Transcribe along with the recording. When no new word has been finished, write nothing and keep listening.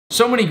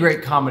So many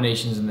great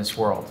combinations in this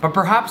world, but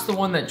perhaps the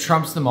one that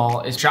trumps them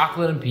all is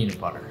chocolate and peanut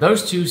butter.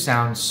 Those two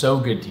sound so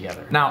good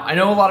together. Now, I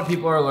know a lot of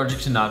people are allergic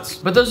to nuts,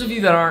 but those of you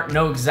that aren't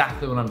know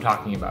exactly what I'm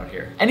talking about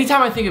here.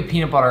 Anytime I think of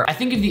peanut butter, I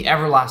think of the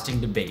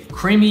everlasting debate,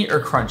 creamy or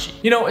crunchy.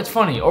 You know, it's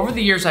funny, over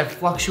the years I've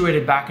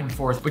fluctuated back and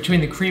forth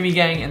between the creamy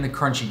gang and the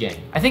crunchy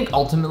gang. I think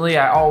ultimately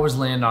I always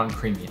land on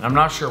creamy, and I'm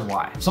not sure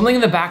why. Something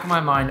in the back of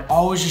my mind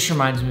always just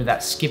reminds me of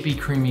that Skippy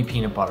creamy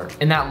peanut butter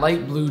in that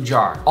light blue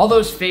jar. All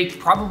those fake,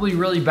 probably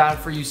really bad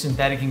for you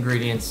synthetic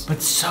ingredients,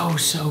 but so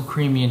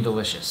creamy and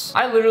delicious.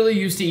 I literally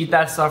used to eat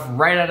that stuff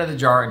right out of the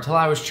jar until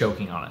I was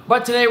choking on it.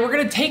 But today we're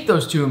gonna take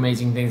those two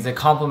amazing things that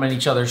complement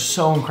each other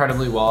so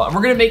incredibly well, and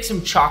we're gonna make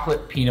some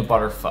chocolate peanut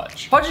butter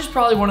fudge. Fudge is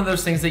probably one of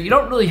those things that you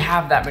don't really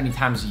have that many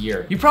times a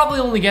year. You probably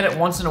only get it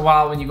once in a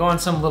while when you go on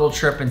some little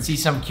trip and see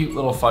some cute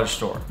little fudge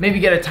store. Maybe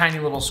get a tiny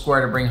little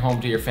square to bring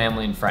home to your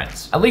family and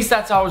friends. At least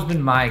that's always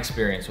been my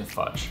experience with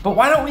fudge. But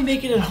why don't we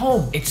make it at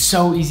home? It's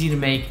so easy to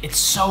make, it's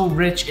so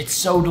rich, it's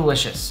so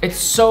delicious. It's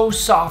so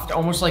soft,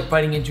 almost like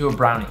biting into a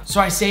brownie.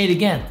 So I say it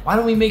again, why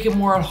don't we make it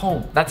more at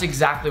home? That's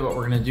exactly what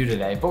we're gonna do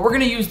today, but we're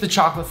gonna use the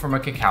chocolate from a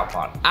cacao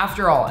pod.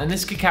 After all, in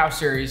this cacao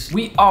series,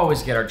 we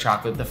always get our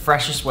chocolate the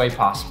freshest way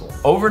possible.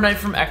 Overnight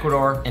from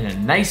Ecuador in a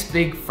nice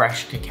big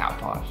fresh cacao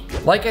pod.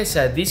 Like I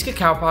said, these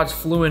cacao pods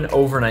flew in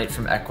overnight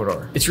from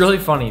Ecuador. It's really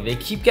funny, they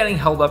keep getting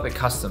held up at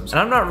customs, and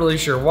I'm not really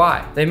sure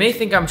why. They may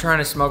think I'm trying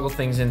to smuggle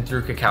things in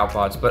through cacao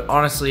pods, but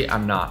honestly,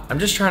 I'm not. I'm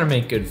just trying to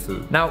make good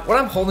food. Now, what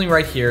I'm holding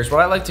right here is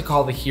what I like to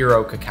call the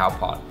hero cacao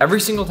pod. Every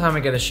single time I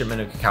get a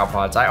shipment of cacao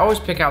pods, I always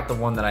pick out the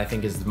one that I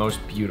think is the most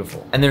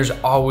beautiful. And there's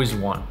always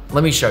one.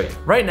 Let me show you.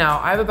 Right now,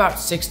 I have about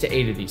 6 to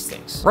 8 of these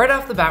things. Right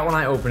off the bat when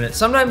I open it,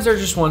 sometimes they're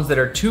just ones that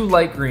are too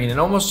light green and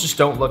almost just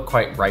don't look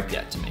quite ripe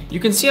yet to me. You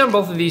can see on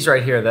both of these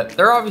right here that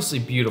they're obviously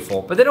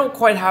beautiful, but they don't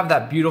quite have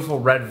that beautiful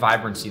red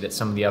vibrancy that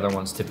some of the other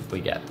ones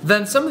typically get.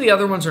 Then some of the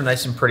other ones are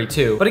nice and pretty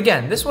too, but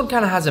again, this one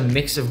kind of has a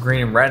mix of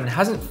green and red and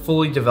hasn't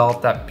fully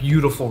developed that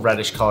beautiful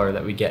reddish color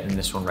that we get in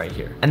this one right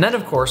here. And then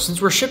of course,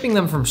 since we're shipping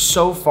them from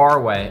so far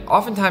away,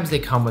 oftentimes they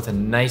come with a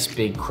nice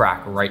big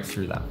crack right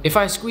through them. If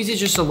I squeeze it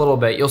just a little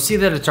bit, you'll see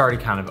that it's already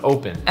kind of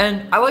open.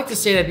 And I like to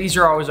say that these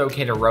are always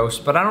okay to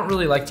roast, but I don't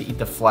really like to eat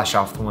the flesh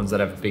off the ones that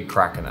have a big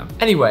crack in them.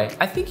 Anyway,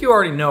 I think you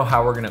already know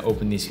how we're gonna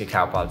open these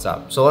cacao pods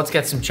up, so let's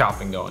get some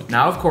chopping going.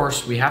 Now, of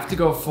course, we have to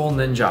go full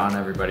ninja on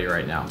everybody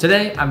right now.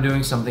 Today, I'm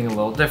doing something a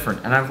little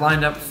different, and I've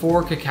lined up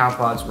 4 cacao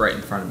pods right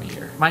in front of me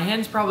here. My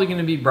hand's probably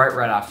gonna be bright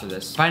red after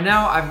this. By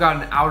now, I've got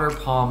an outer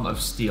palm of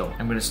steel.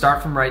 I'm gonna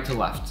start from right to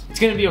left. It's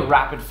gonna be a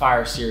rapid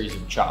fire series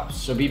of chops,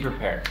 so be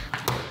prepared.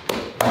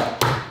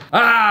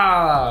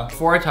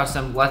 Before I touch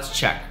them, let's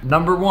check.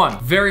 Number 1,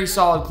 very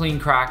solid clean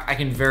crack. I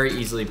can very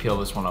easily peel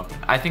this one open.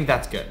 I think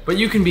that's good, but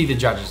you can be the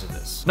judges of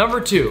this. Number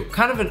 2,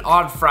 kind of an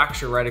odd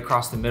fracture right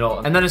across the middle,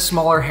 and then a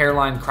smaller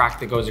hairline crack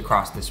that goes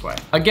across this way.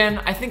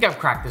 Again, I think I've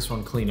cracked this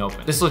one clean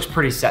open. This looks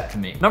pretty set to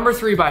me. Number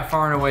 3 by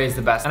far and away is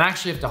the best, and I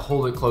actually have to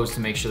hold it closed to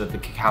make sure that the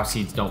cacao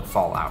seeds don't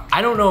fall out.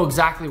 I don't know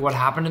exactly what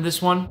happened to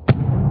this one,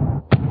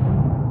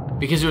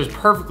 because it was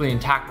perfectly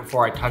intact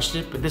before I touched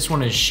it, but this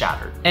one is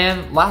shattered.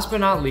 And last but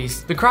not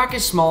least, the crack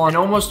is small and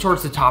almost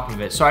towards the top of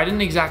it, so I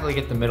didn't exactly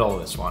get the middle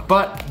of this one,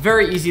 but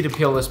very easy to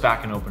peel this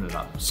back and open it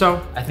up.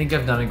 So I think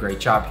I've done a great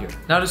job here.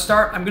 Now to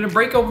start, I'm gonna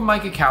break open my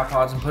cacao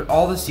pods and put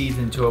all the seeds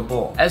into a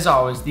bowl. As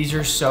always, these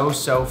are so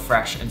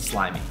fresh and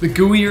slimy. The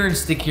gooier and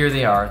stickier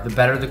they are, the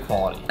better the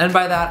quality. And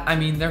by that, I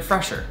mean they're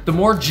fresher. The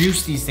more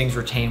juice these things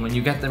retain when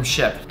you get them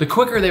shipped, the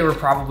quicker they were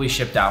probably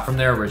shipped out from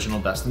their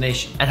original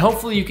destination. And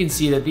hopefully you can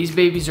see that these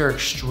babies are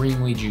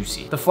extremely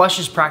juicy. The flesh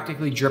is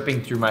practically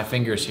dripping through my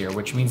fingers here,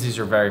 which means these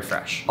are very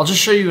fresh. I'll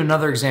just show you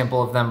another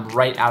example of them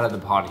right out of the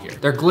pod here.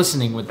 They're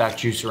glistening with that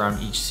juice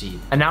around each seed.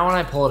 And now when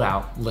I pull it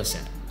out,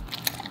 listen.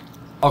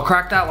 I'll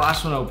crack that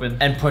last one open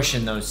and push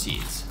in those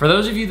seeds. For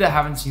those of you that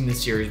haven't seen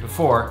this series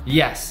before,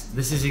 yes,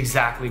 this is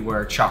exactly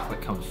where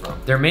chocolate comes from.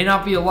 There may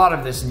not be a lot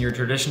of this in your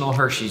traditional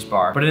Hershey's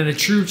bar, but in a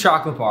true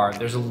chocolate bar,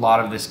 there's a lot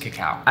of this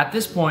cacao. At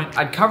this point,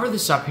 I'd cover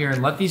this up here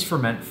and let these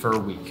ferment for a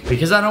week.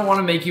 Because I don't want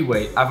to make you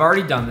wait, I've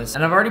already done this,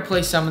 and I've already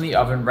placed some in the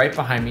oven right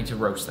behind me to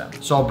roast them.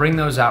 So I'll bring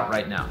those out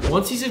right now.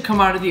 Once these have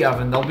come out of the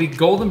oven, they'll be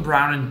golden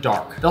brown and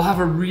dark. They'll have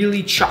a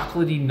really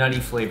chocolatey,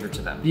 nutty flavor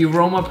to them. The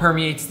aroma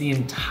permeates the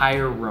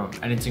entire room,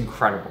 and it's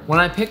incredible. When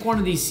I pick one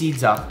of these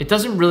seeds up, it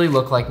doesn't really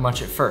look like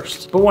much at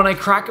first, but when I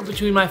crack it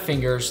between my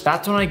fingers,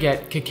 that's when I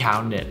get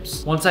cacao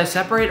nibs. Once I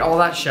separate all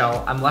that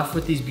shell, I'm left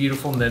with these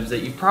beautiful nibs that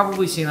you've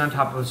probably seen on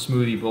top of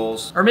smoothie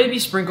bowls, or maybe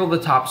sprinkled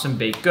atop some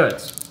baked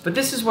goods. But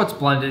this is what's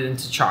blended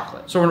into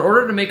chocolate. So in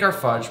order to make our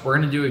fudge, we're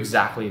gonna do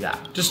exactly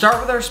that. To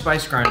start with our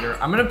spice grinder,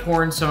 I'm gonna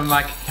pour in some of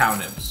my cacao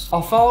nibs.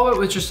 I'll follow it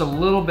with just a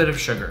little bit of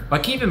sugar.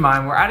 But keep in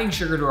mind, we're adding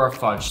sugar to our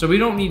fudge, so we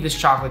don't need this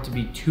chocolate to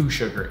be too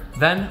sugary.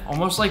 Then,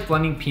 almost like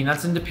blending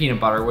peanuts into peanut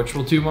butter, which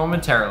we'll do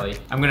momentarily,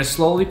 I'm gonna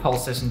slowly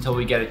pulse this until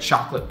we get a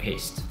chocolate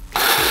paste.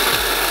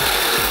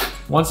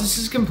 Once this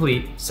is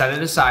complete, set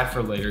it aside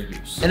for later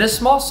use. In a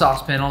small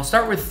saucepan, I'll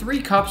start with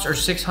 3 cups or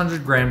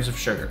 600 grams of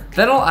sugar.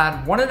 Then I'll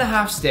add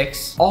 1.5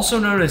 sticks, also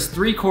known as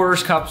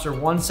 3/4 cups or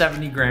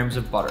 170 grams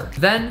of butter.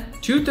 Then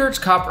 2/3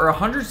 cup or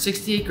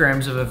 168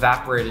 grams of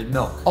evaporated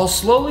milk. I'll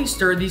slowly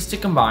stir these to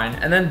combine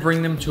and then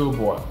bring them to a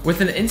boil.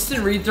 With an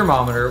instant read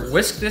thermometer,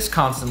 whisk this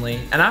constantly,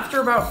 and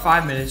after about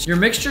 5 minutes, your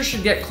mixture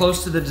should get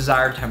close to the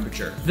desired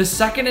temperature. The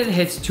second it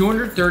hits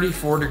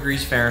 234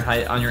 degrees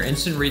Fahrenheit on your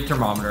instant read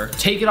thermometer,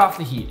 take it off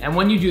the heat,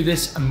 and when you do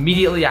this,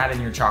 immediately add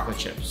in your chocolate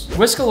chips.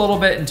 Whisk a little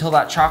bit until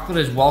that chocolate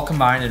is well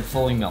combined and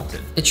fully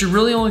melted. It should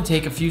really only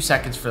take a few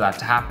seconds for that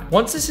to happen.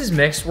 Once this is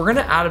mixed, we're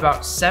gonna add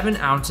about 7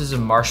 ounces of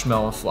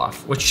marshmallow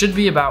fluff, which should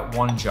be about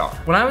 1 jar.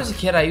 When I was a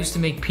kid, I used to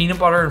make peanut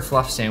butter and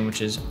fluff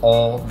sandwiches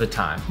all the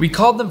time. We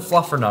called them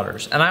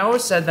fluffernutters, and I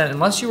always said that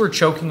unless you were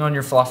choking on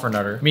your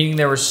fluffernutter, meaning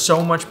there was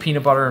so much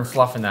peanut butter and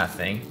fluff in that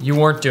thing, you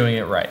weren't doing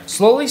it right.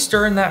 Slowly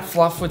stir in that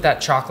fluff with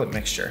that chocolate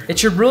mixture. It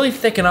should really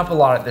thicken up a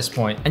lot at this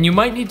point, and you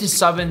might need to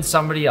sub in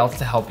somebody else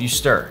to help you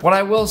stir. What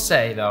I will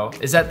say though,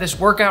 is that this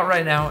workout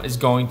right now is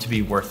going to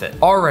be worth it.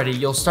 Already,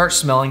 you'll start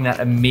smelling that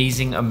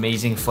amazing,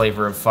 amazing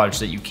flavor of fudge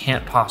that you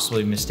can't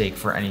possibly mistake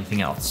for anything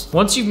else.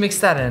 Once you've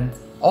mixed that in,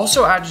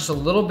 also add just a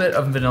little bit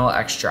of vanilla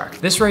extract.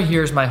 This right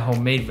here is my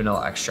homemade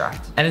vanilla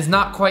extract, and it's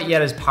not quite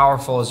yet as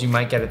powerful as you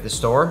might get at the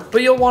store,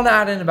 but you'll want to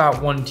add in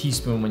about 1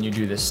 teaspoon when you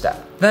do this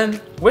step.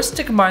 Then whisk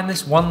to combine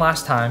this one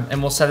last time,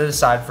 and we'll set it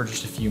aside for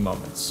just a few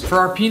moments. For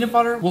our peanut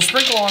butter, we'll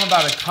sprinkle on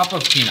about 1 cup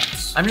of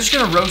peanuts. I'm just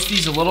gonna roast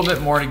these a little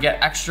bit more to get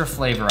extra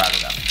flavor out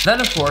of them.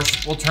 Then of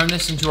course, we'll turn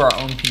this into our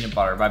own peanut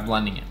butter by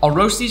blending it. I'll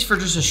roast these for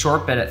just a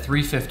short bit at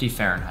 350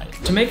 Fahrenheit.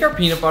 To make our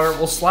peanut butter,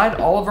 we'll slide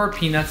all of our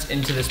peanuts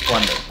into this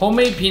blender.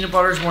 Homemade peanut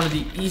butter is one of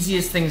the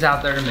easiest things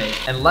out there to make,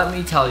 and let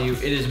me tell you,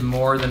 it is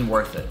more than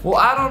worth it.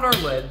 We'll add on our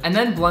lid and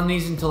then blend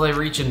these until they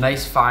reach a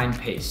nice fine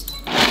paste.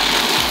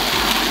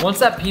 Once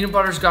that peanut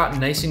butter's gotten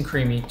nice and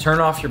creamy, turn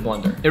off your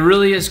blender. It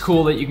really is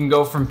cool that you can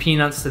go from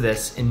peanuts to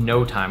this in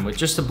no time with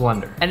just a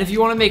blender. And if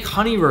you wanna make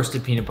honey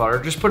roasted peanut butter,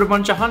 just put a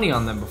bunch of honey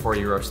on them before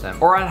you roast them,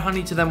 or add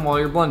honey to them while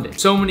you're blending.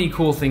 So many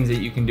cool things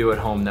that you can do at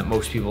home that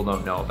most people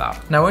don't know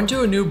about. Now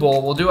into a new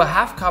bowl, we'll do a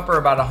 1/2 cup or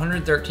about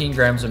 113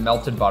 grams of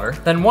melted butter,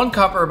 then 1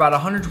 cup or about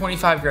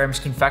 125 grams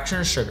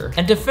confectioner's sugar,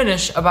 and to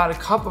finish, about 1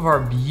 cup of our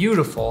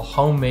beautiful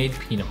homemade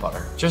peanut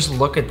butter. Just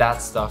look at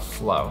that stuff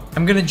flow.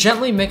 I'm gonna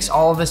gently mix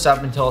all of this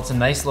up until it's a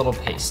nice little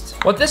paste.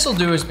 What this will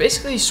do is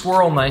basically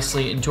swirl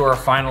nicely into our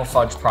final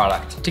fudge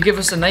product to give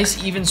us a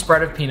nice even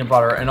spread of peanut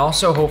butter and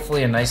also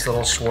hopefully a nice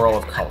little swirl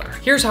of color.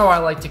 Here's how I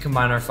like to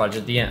combine our fudge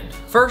at the end.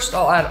 First,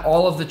 I'll add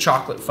all of the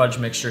chocolate fudge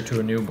mixture to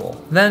a new bowl.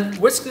 Then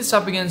whisk this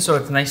up again so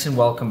it's nice and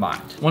well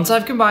combined. Once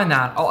I've combined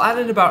that, I'll add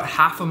in about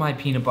 1/2 of my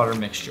peanut butter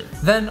mixture.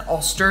 Then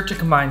I'll stir to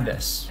combine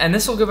this, and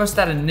this will give us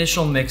that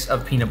initial mix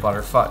of peanut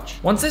butter fudge.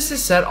 Once this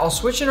is set, I'll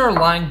switch in our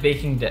lined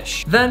baking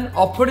dish. Then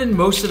I'll put in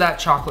most of that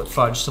chocolate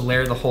fudge to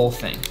layer the whole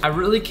thing. I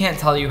really can't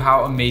tell you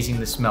how amazing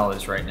the smell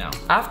is right now.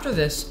 After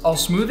this, I'll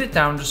smooth it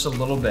down just a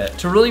little bit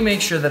to really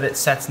make sure that it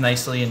sets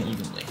nicely and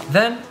evenly.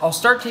 Then I'll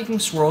start taking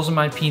swirls of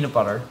my peanut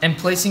butter and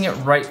placing it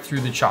right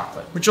through the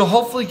chocolate, which will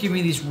hopefully give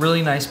me these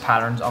really nice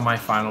patterns on my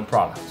final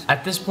product.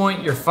 At this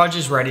point, your fudge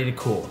is ready to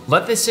cool.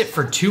 Let this sit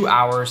for 2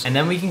 hours and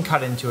then we can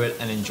cut into it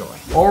and enjoy.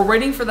 While we're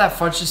waiting for that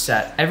fudge to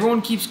set,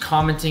 everyone keeps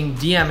commenting,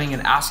 DMing,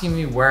 and asking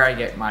me where I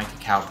get my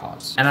cacao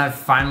pods. And I've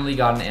finally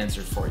got an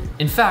answer for you.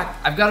 In fact,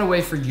 I've got a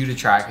way for you to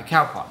try a cacao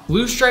pod.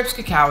 Blue Stripes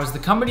Cacao is the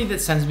company that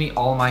sends me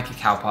all my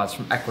cacao pods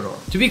from Ecuador.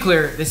 To be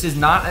clear, this is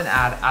not an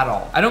ad at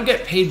all. I don't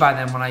get paid by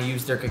them when I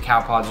use their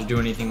cacao pods or do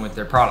anything with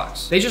their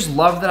products. They just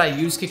love that I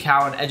use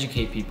cacao and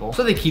educate people,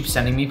 so they keep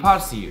sending me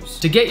pods to use.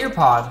 To get your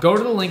pod, go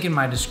to the link in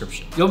my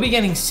description. You'll be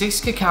getting 6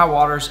 cacao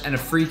waters and a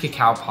free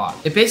cacao pod.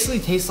 It basically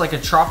tastes like a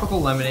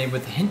tropical lemonade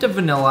with a hint of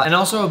vanilla and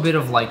also a bit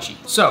of lychee.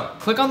 So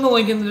click on the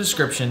link in the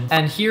description,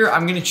 and here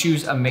I'm gonna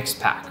choose a mixed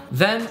pack.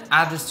 Then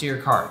add this to your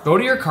cart. Go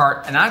to your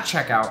cart and at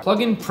checkout,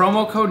 plug in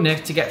promo code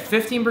Nick to get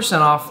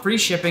 15% off, free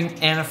shipping,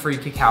 and a free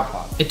cacao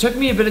pod. It took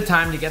me a bit of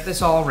time to get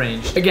this all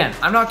arranged. Again,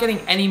 I'm not getting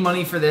any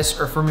money for this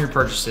or from your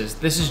purchases.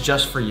 This is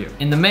just for you.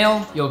 In the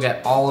mail, you'll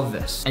get all of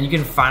this, and you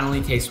can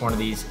finally taste one of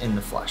these in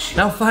the flesh.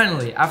 Now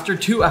finally, after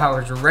 2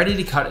 hours, we're ready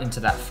to cut into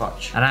that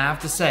fudge. And I have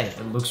to say,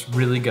 it looks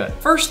really good.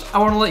 First, I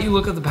wanna let you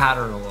look at the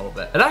pattern a little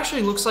bit. It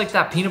actually looks like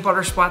that peanut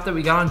butter splat that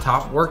we got on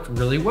top worked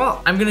really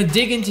well. I'm gonna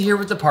dig into here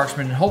with the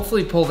parchment and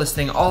hopefully pull this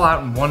thing all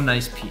out in one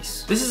nice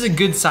piece. This is a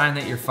good sign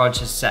that your fudge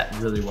has set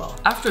really well.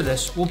 After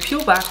this, we'll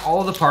peel back all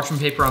of the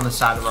parchment paper on the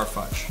side of our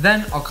fudge.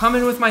 Then I'll come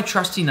in with my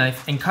trusty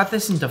knife and cut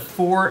this into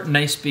 4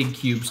 nice big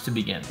cubes to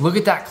begin. Look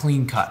at that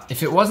clean cut.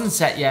 If it wasn't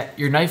set yet,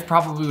 your knife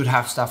probably would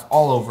have stuff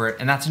all over it,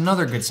 and that's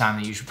another good sign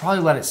that you should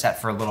probably let it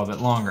set for a little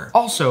bit longer.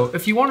 Also,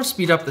 if you want to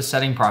speed up the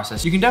setting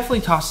process, you can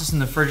definitely toss this in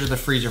the fridge or the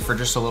freezer for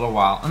just a little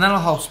while, and that'll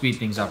help speed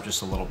things up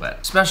just a little bit,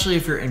 especially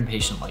if you're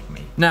impatient like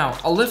me. Now,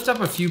 I'll lift up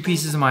a few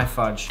pieces of my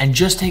fudge and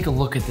just take a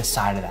look at the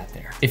side of that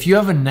there. If you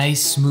have a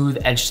nice smooth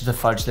edge to the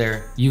fudge fudge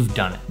there, you've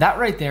done it. That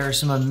right there is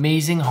some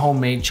amazing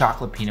homemade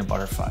chocolate peanut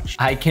butter fudge.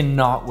 I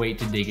cannot wait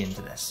to dig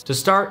into this. To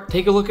start,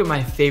 take a look at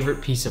my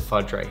favorite piece of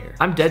fudge right here.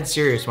 I'm dead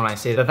serious when I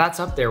say that that's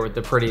up there with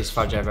the prettiest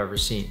fudge I've ever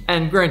seen.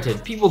 And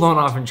granted, people don't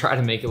often try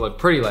to make it look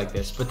pretty like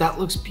this, but that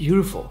looks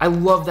beautiful. I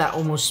love that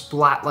almost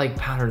splat-like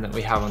pattern that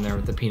we have on there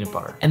with the peanut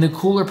butter. And the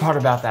cooler part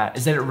about that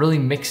is that it really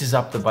mixes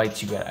up the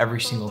bites you get every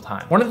single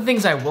time. One of the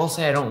things I will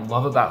say I don't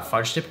love about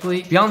fudge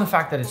typically, beyond the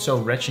fact that it's so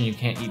rich and you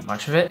can't eat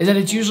much of it, is that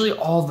it's usually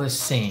all the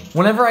same.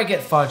 Whenever I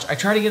get fudge, I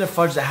try to get a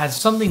fudge that has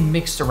something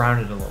mixed around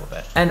it a little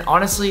bit. And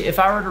honestly, if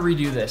I were to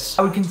redo this,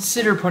 I would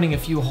consider putting a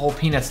few whole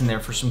peanuts in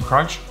there for some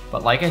crunch,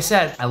 but like I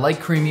said, I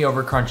like creamy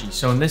over crunchy,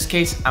 so in this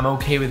case, I'm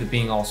okay with it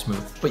being all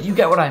smooth. But you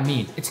get what I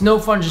mean. It's no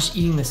fun just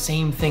eating the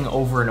same thing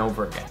over and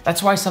over again.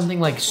 That's why something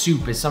like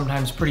soup is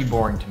sometimes pretty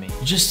boring to me.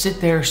 You just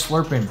sit there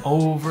slurping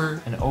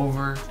over and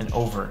over and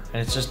over,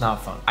 and it's just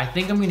not fun. I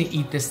think I'm gonna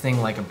eat this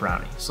thing like a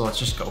brownie, so let's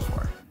just go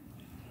for it.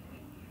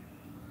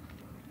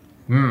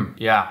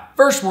 Yeah.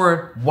 First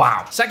word,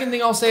 wow. Second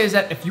thing I'll say is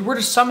that if you were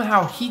to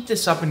somehow heat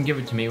this up and give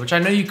it to me, which I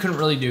know you couldn't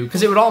really do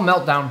because it would all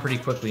melt down pretty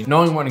quickly,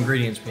 knowing what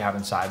ingredients we have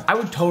inside, I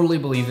would totally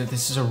believe that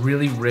this is a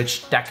really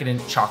rich,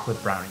 decadent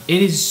chocolate brownie.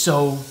 It is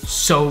so,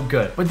 so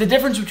good. But the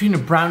difference between a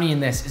brownie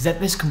and this is that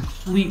this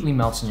completely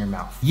melts in your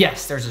mouth.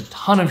 Yes, there's a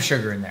ton of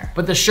sugar in there,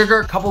 but the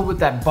sugar coupled with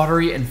that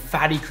buttery and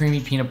fatty, creamy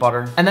peanut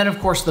butter, and then of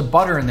course the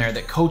butter in there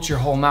that coats your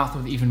whole mouth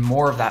with even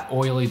more of that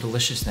oily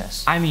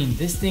deliciousness. I mean,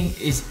 this thing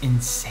is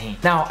insane.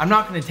 Now, I'm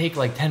not gonna take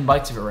like 10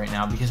 bites of it right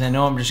now because I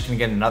know I'm just gonna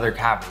get another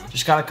cavity.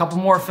 Just got a couple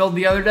more filled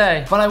the other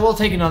day, but I will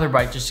take another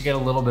bite just to get a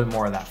little bit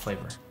more of that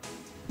flavor.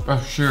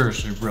 That's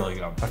seriously really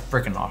good. That's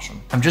freaking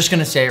awesome. I'm just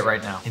gonna say it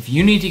right now. If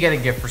you need to get a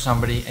gift for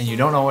somebody and you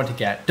don't know what to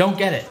get, don't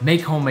get it.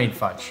 Make homemade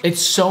fudge.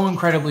 It's so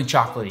incredibly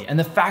chocolatey. And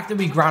the fact that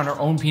we ground our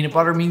own peanut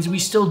butter means we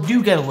still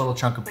do get a little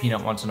chunk of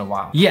peanut once in a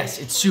while. Yes,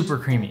 it's super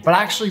creamy, but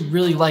I actually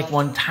really like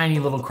one tiny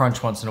little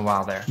crunch once in a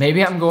while there.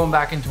 Maybe I'm going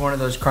back into one of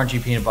those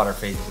crunchy peanut butter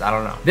phases. I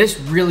don't know. This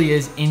really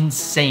is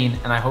insane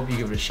and I hope you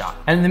give it a shot.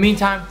 And in the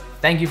meantime,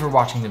 thank you for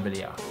watching the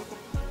video.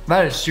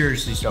 That is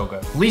seriously so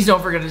good. Please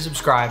don't forget to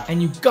subscribe and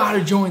you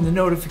gotta join the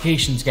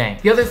notifications gang.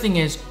 The other thing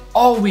is,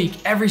 all week,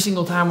 every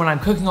single time when I'm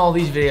cooking all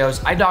these videos,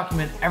 I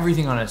document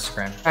everything on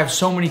Instagram. I have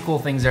so many cool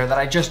things there that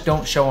I just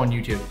don't show on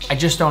YouTube. I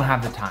just don't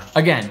have the time.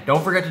 Again,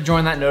 don't forget to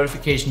join that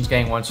notifications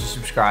gang once you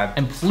subscribe,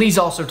 and please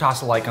also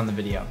toss a like on the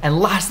video.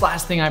 And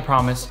last thing I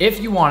promise, if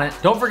you want it,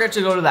 don't forget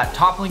to go to that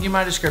top link in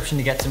my description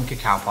to get some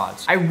cacao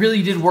pods. I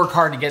really did work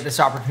hard to get this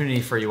opportunity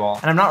for you all,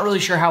 and I'm not really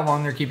sure how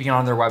long they're keeping it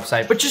on their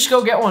website, but just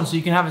go get one so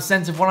you can have a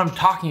sense of what I'm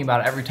talking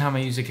about every time I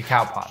use a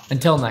cacao pod.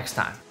 Until next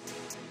time.